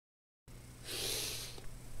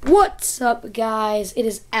What's up, guys? It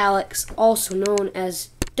is Alex, also known as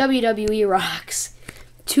WWE Rocks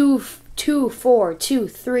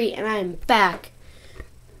 22423, and I am back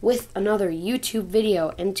with another YouTube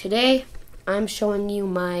video. And today I'm showing you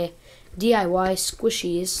my DIY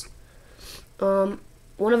squishies.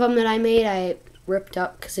 One of them that I made, I ripped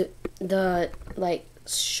up because the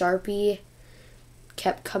Sharpie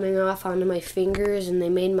kept coming off onto my fingers, and they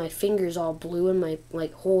made my fingers all blue and my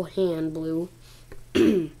whole hand blue.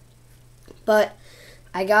 But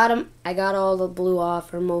I got them. I got all the blue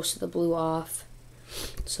off, or most of the blue off,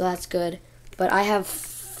 so that's good. But I have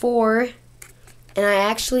 4, and I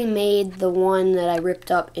actually made the one that I ripped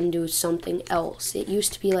up into something else. It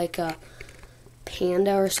used to be like a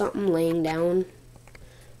panda or something laying down,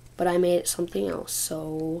 but I made it something else.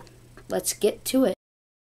 So let's get to it.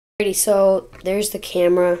 Alrighty, so there's the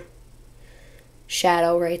camera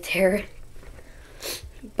shadow right there.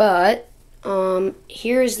 But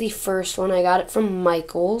here's the first one. I got it from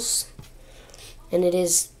Michael's, and it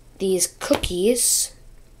is these cookies.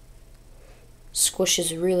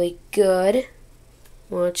 Squishes really good.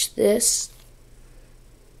 Watch this.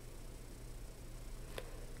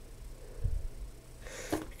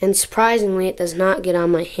 And surprisingly, it does not get on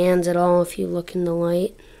my hands at all if you look in the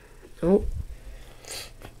light. Nope.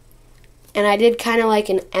 And I did kind of like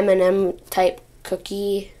an M&M type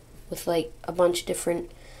cookie with like a bunch of different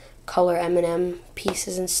color M&M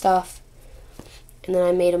pieces and stuff. And then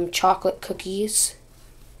I made them chocolate cookies.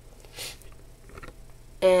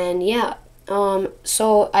 And yeah,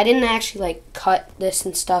 so I didn't actually like cut this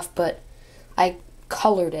and stuff, but I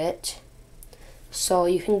colored it. So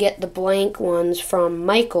you can get the blank ones from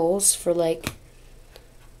Michael's for like,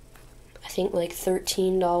 I think like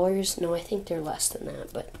 $13. No, I think they're less than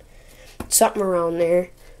that, but something around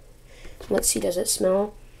there. Let's see, does it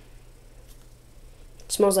smell?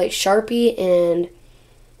 It smells like Sharpie and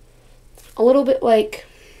a little bit like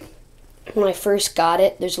when I first got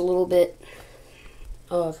it. There's a little bit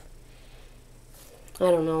of,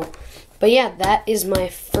 I don't know. But yeah, that is my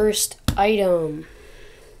first item.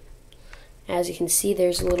 As you can see,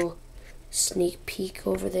 there's a little sneak peek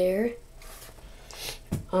over there.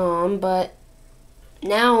 But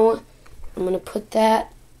now I'm going to put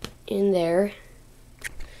that in there.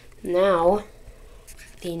 Now,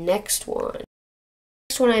 the next one.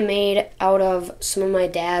 Next one I made out of some of my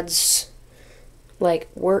dad's like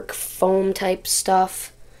work foam type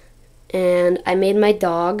stuff, and I made my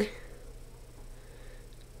dog.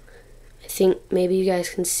 I think maybe you guys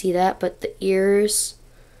can see that, but the ears,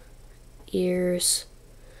 and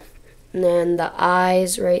then the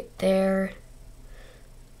eyes right there,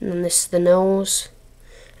 and then this is the nose,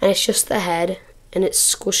 and it's just the head, and it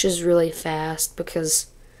squishes really fast because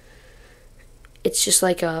it's just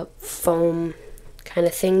like a foam kind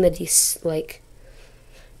of thing that he like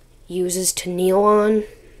uses to kneel on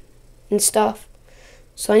and stuff.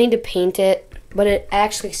 So I need to paint it, but it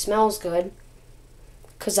actually smells good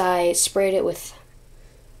because I sprayed it with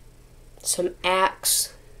some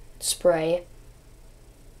Axe spray.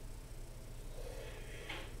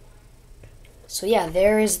 So yeah,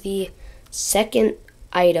 there is the second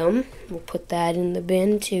item. We'll put that in the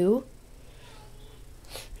bin too.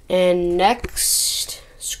 And next,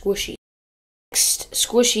 squishy. Next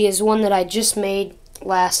squishy is one that I just made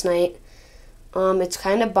last night. It's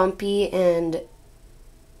kind of bumpy, and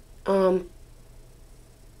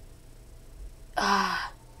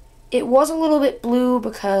it was a little bit blue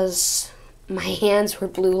because my hands were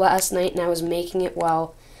blue last night and I was making it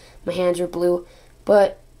while my hands were blue.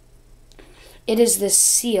 But it is this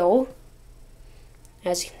seal,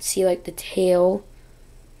 as you can see, like the tail,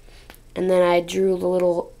 and then I drew the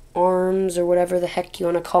little arms or whatever the heck you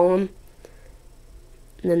want to call them,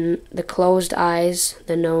 and then the closed eyes,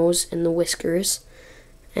 the nose, and the whiskers.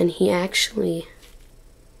 And he actually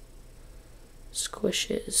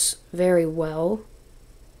squishes very well.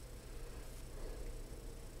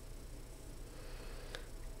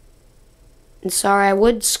 And sorry, I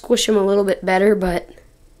would squish him a little bit better, but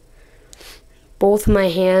both my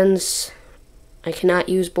hands, I cannot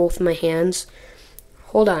use both of my hands.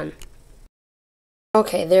 Hold on.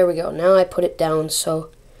 Okay, there we go. Now I put it down,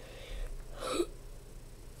 so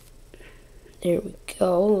there we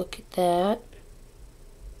go. Look at that.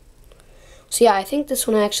 So yeah, I think this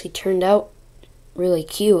one actually turned out really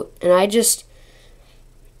cute. And I just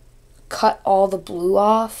cut all the blue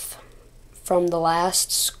off from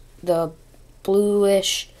the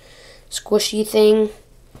bluish squishy thing.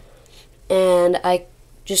 And I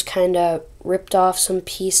just kind of ripped off some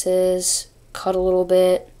pieces, cut a little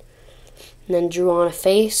bit, and then drew on a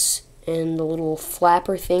face and the little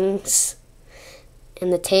flapper things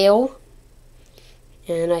and the tail.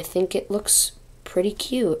 and I think it looks pretty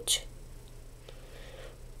cute.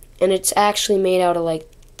 And it's actually made out of like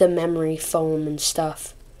the memory foam and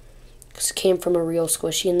stuff, because it came from a real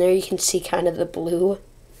squishy. And there you can see kind of the blue.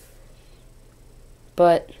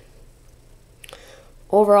 But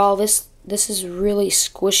overall, this is really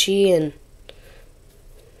squishy. And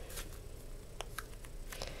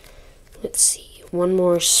let's see, one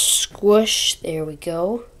more squish. There we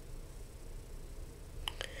go.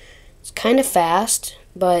 It's kind of fast,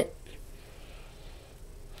 but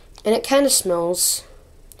and it kind of smells.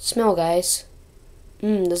 Smell, guys.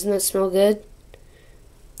 Doesn't that smell good?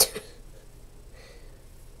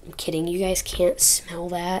 I'm kidding. You guys can't smell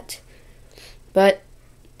that. But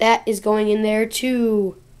that is going in there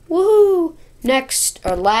too. Woohoo! Next,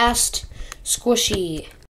 our last squishy.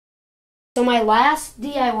 So my last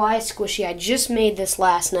DIY squishy, I just made this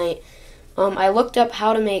last night. I looked up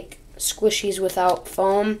how to make squishies without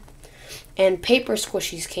foam, and paper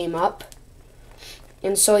squishies came up.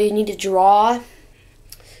 And so you need to draw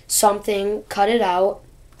something, cut it out,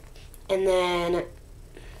 and then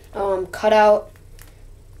cut out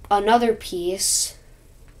another piece,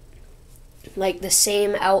 like the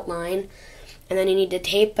same outline, and then you need to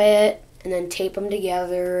tape it, and then tape them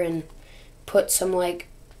together, and put some like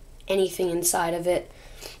anything inside of it.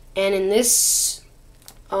 And in this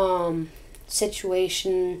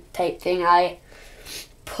situation type thing, I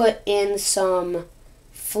put in some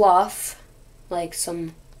fluff, like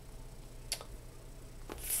some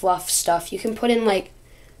fluff stuff. You can put in, like,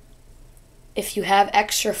 if you have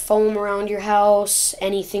extra foam around your house,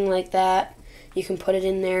 anything like that, you can put it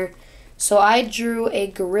in there. So I drew a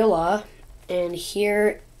gorilla, and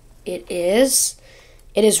here it is.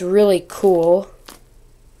 It is really cool.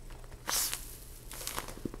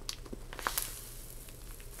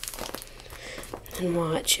 And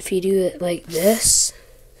watch, if you do it like this,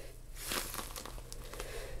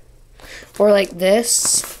 or like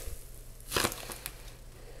this,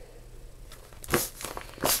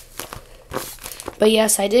 but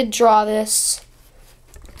yes, I did draw this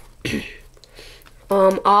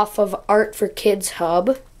off of Art for Kids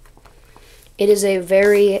Hub. It is a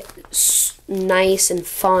very nice and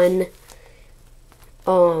fun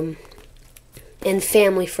and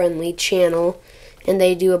family-friendly channel, and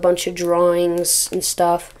they do a bunch of drawings and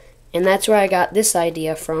stuff, and that's where I got this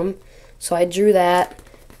idea from. So I drew that,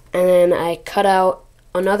 and then I cut out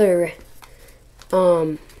another,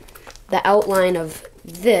 the outline of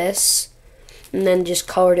this, and then just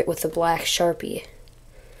colored it with a black Sharpie.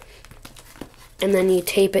 And then you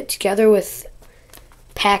tape it together with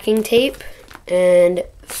packing tape and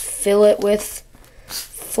fill it with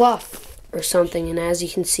fluff or something. And as you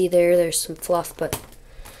can see there, there's some fluff, but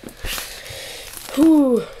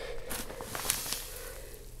whew.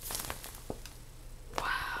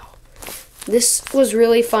 Wow. This was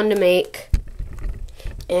really fun to make,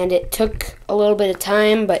 and it took a little bit of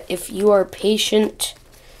time, but if you are patient,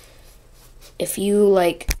 if you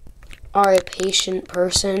are a patient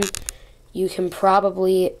person, you can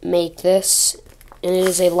probably make this, and it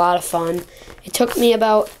is a lot of fun. It took me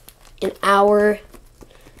about an hour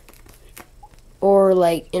or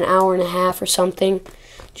like an hour and a half or something,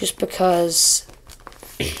 just because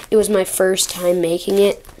it was my first time making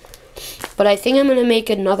it. But I think I'm gonna make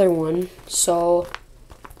another one. So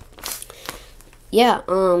yeah,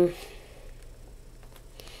 I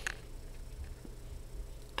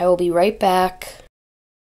will be right back.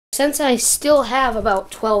 Since I still have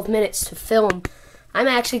about 12 minutes to film, I'm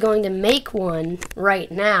actually going to make one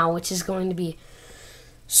right now, which is going to be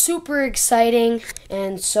super exciting.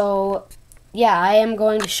 And so, yeah, I am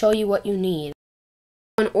going to show you what you need.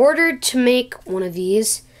 In order to make one of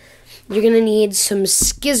these, you're going to need some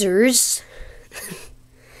scissors,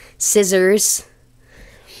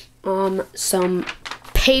 some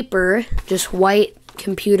paper, just white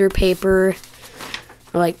computer paper,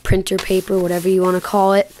 or like printer paper, whatever you want to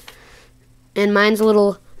call it. And mine's a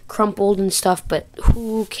little crumpled and stuff, but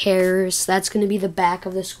who cares? That's going to be the back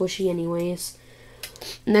of the squishy anyways.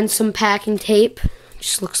 And then some packing tape,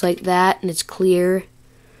 just looks like that, and it's clear.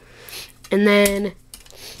 And then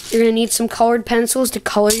you're going to need some colored pencils to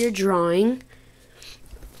color your drawing.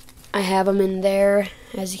 I have them in there,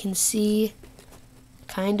 as you can see,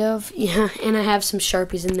 kind of. Yeah, and I have some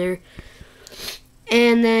Sharpies in there.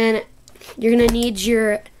 And then you're going to need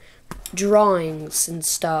your drawings and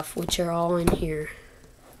stuff, which are all in here.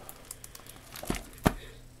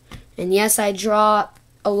 And yes, I draw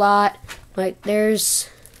a lot. Like, there's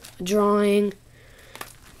a drawing.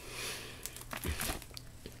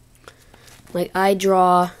 Like, I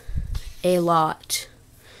draw a lot.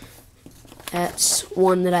 That's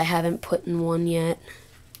one that I haven't put in one yet.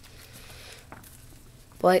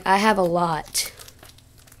 But like, I have a lot.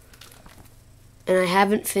 And I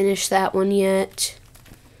haven't finished that one yet.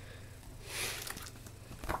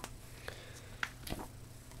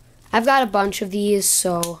 I've got a bunch of these,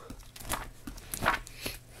 so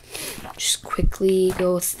just quickly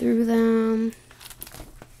go through them.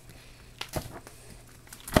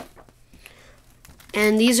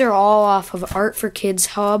 And these are all off of Art for Kids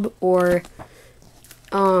Hub or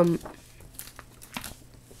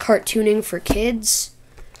Cartooning for Kids.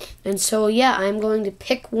 And so, yeah, I'm going to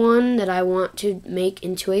pick one that I want to make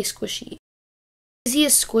into a squishy. The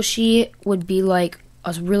easiest squishy would be like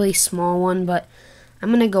a really small one, but I'm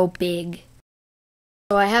going to go big.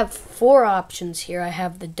 So I have 4 options here. I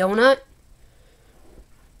have the donut,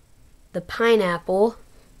 the pineapple,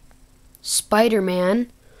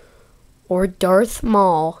 Spider-Man, or Darth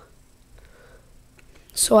Maul.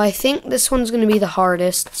 So I think this one's going to be the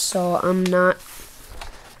hardest, so I'm not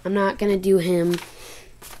going to do him.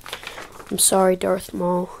 I'm sorry, Darth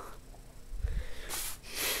Maul.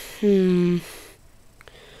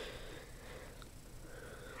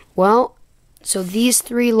 Well, so these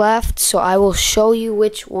 3 left, so I will show you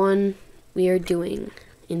which one we are doing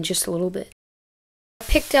in just a little bit. I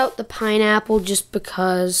picked out the pineapple just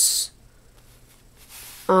because,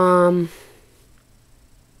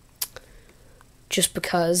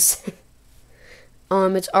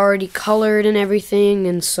 it's already colored and everything,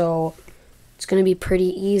 and so it's going to be pretty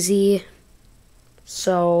easy.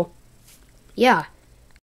 So, yeah.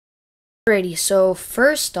 Alrighty, so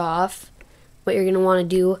first off, what you're going to want to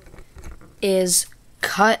do is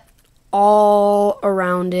cut all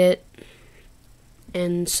around it.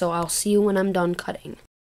 And so I'll see you when I'm done cutting.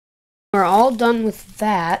 We're all done with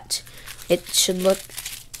that. It should look,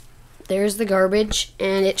 there's the garbage,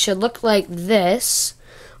 and it should look like this,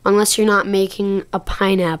 unless you're not making a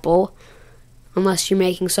pineapple, unless you're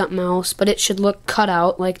making something else, but it should look cut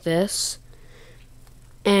out like this.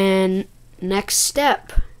 And next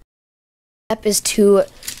step is to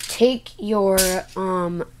take your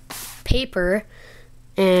paper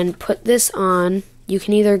and put this on. You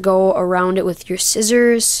can either go around it with your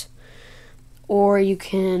scissors, or you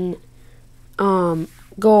can go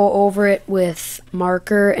over it with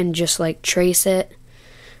marker and just like trace it,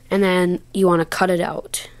 and then you want to cut it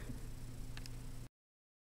out.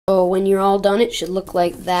 So when you're all done, it should look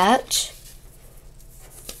like that.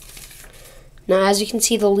 Now, as you can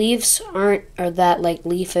see, the leaves or that like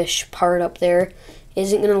leafish part up there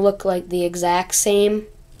isn't going to look like the exact same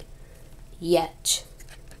yet.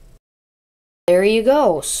 There you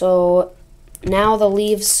go. So now the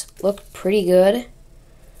leaves look pretty good,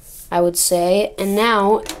 I would say. And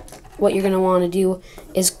now what you're going to want to do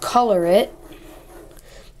is color it.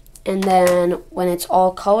 And then when it's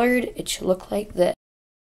all colored, it should look like this.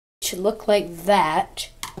 It should look like that.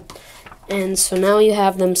 And so now you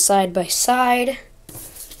have them side by side.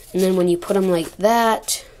 And then when you put them like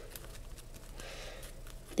that,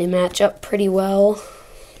 they match up pretty well.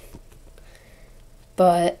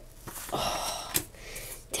 But, oh,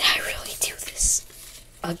 did I really do this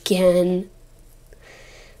again?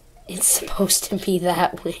 It's supposed to be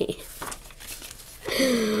that way.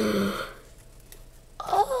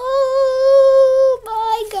 Oh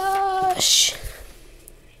my gosh.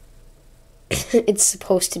 It's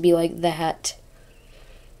supposed to be like that.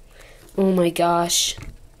 Oh my gosh.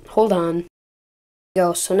 Hold on.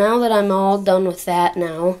 Go. So now that I'm all done with that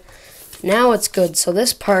now it's good. So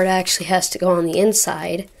this part actually has to go on the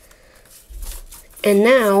inside. And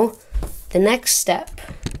now, the next step.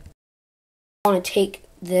 I want to take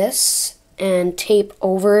this and tape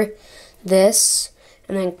over this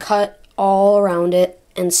and then cut all around it,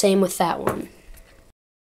 and same with that one.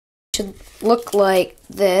 It should look like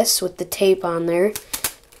this with the tape on there,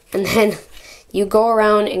 and then you go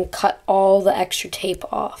around and cut all the extra tape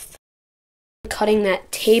off. Cutting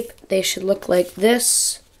that tape, they should look like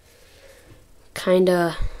this,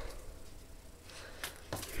 kinda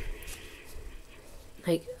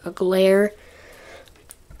like a glare.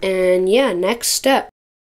 And yeah, next step.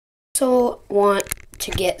 Also want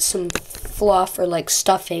to get some fluff or like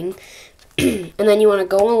stuffing, and then you want to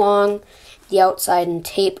go along the outside and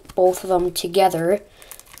tape both of them together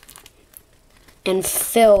and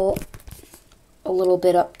fill a little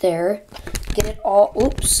bit up there. Get it all,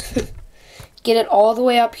 oops, get it all the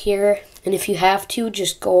way up here, and if you have to,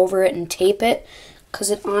 just go over it and tape it, because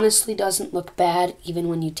it honestly doesn't look bad even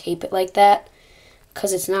when you tape it like that,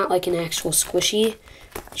 because it's not like an actual squishy.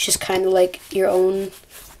 It's just kind of like your own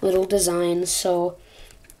little design. So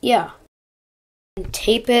yeah, and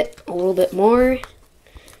tape it a little bit more,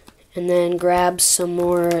 and then grab some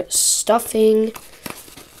more stuffing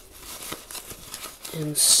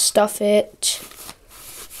and stuff it.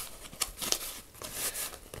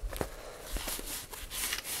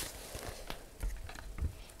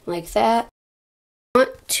 like that. You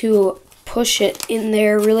want to push it in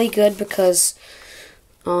there really good because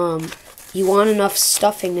you want enough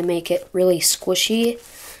stuffing to make it really squishy.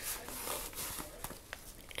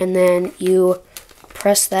 And then you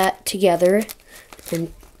press that together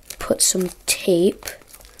and put some tape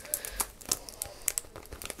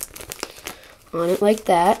on it like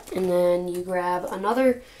that. And then you grab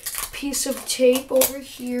another piece of tape over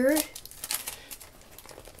here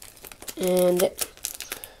and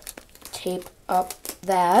tape up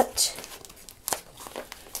that.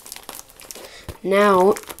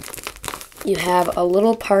 Now you have a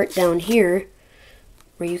little part down here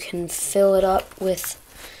where you can fill it up with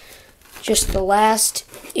just the last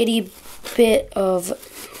itty bit of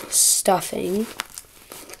stuffing.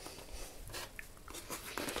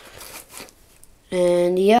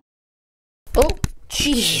 And yeah. Oh,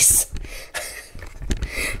 jeez.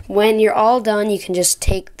 When you're all done, you can just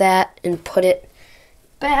take that and put it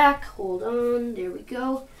back. Hold on. There we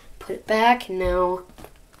go. Put it back. And now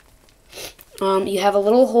you have a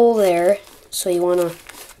little hole there, so you want to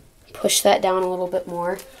push that down a little bit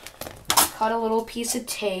more. Cut a little piece of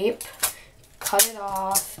tape, cut it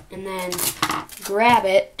off, and then grab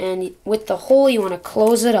it, and with the hole you want to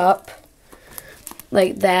close it up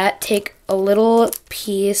like that. Take a little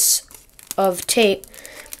piece of tape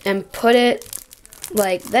and put it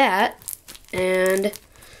like that, and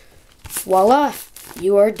voila,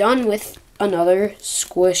 you are done with another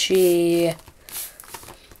squishy.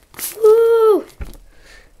 Woo!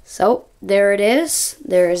 So there it is.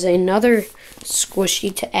 There is another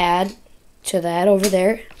squishy to add to that over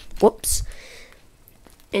there. Whoops.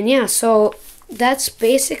 And yeah, so that's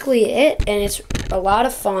basically it, and it's a lot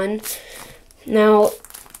of fun. Now,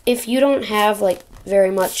 if you don't have like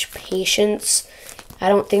very much patience, I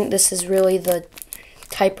don't think this is really the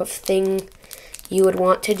type of thing you would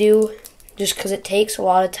want to do, just because it takes a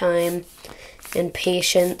lot of time and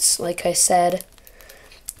patience, like I said.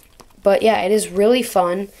 But yeah, it is really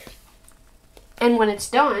fun. And when it's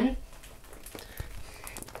done,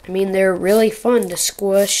 I mean, they're really fun to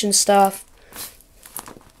squish and stuff.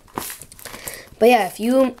 But yeah,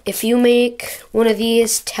 if you make one of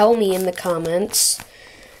these, tell me in the comments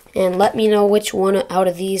and let me know which one out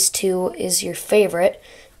of these two is your favorite.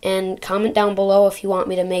 And comment down below if you want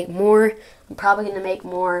me to make more. I'm probably going to make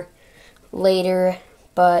more later.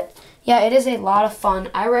 But yeah, it is a lot of fun.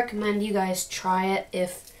 I recommend you guys try it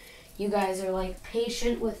if you guys are like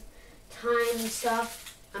patient with time and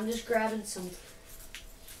stuff. I'm just grabbing some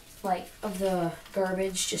like of the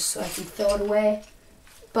garbage just so I can throw it away.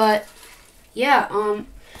 But yeah,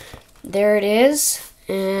 there it is.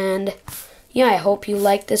 And yeah, I hope you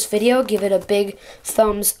liked this video. Give it a big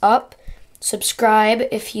thumbs up. Subscribe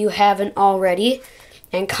if you haven't already.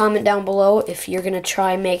 And comment down below if you're going to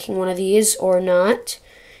try making one of these or not.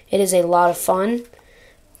 It is a lot of fun.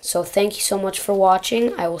 So thank you so much for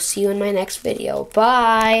watching. I will see you in my next video.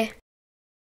 Bye!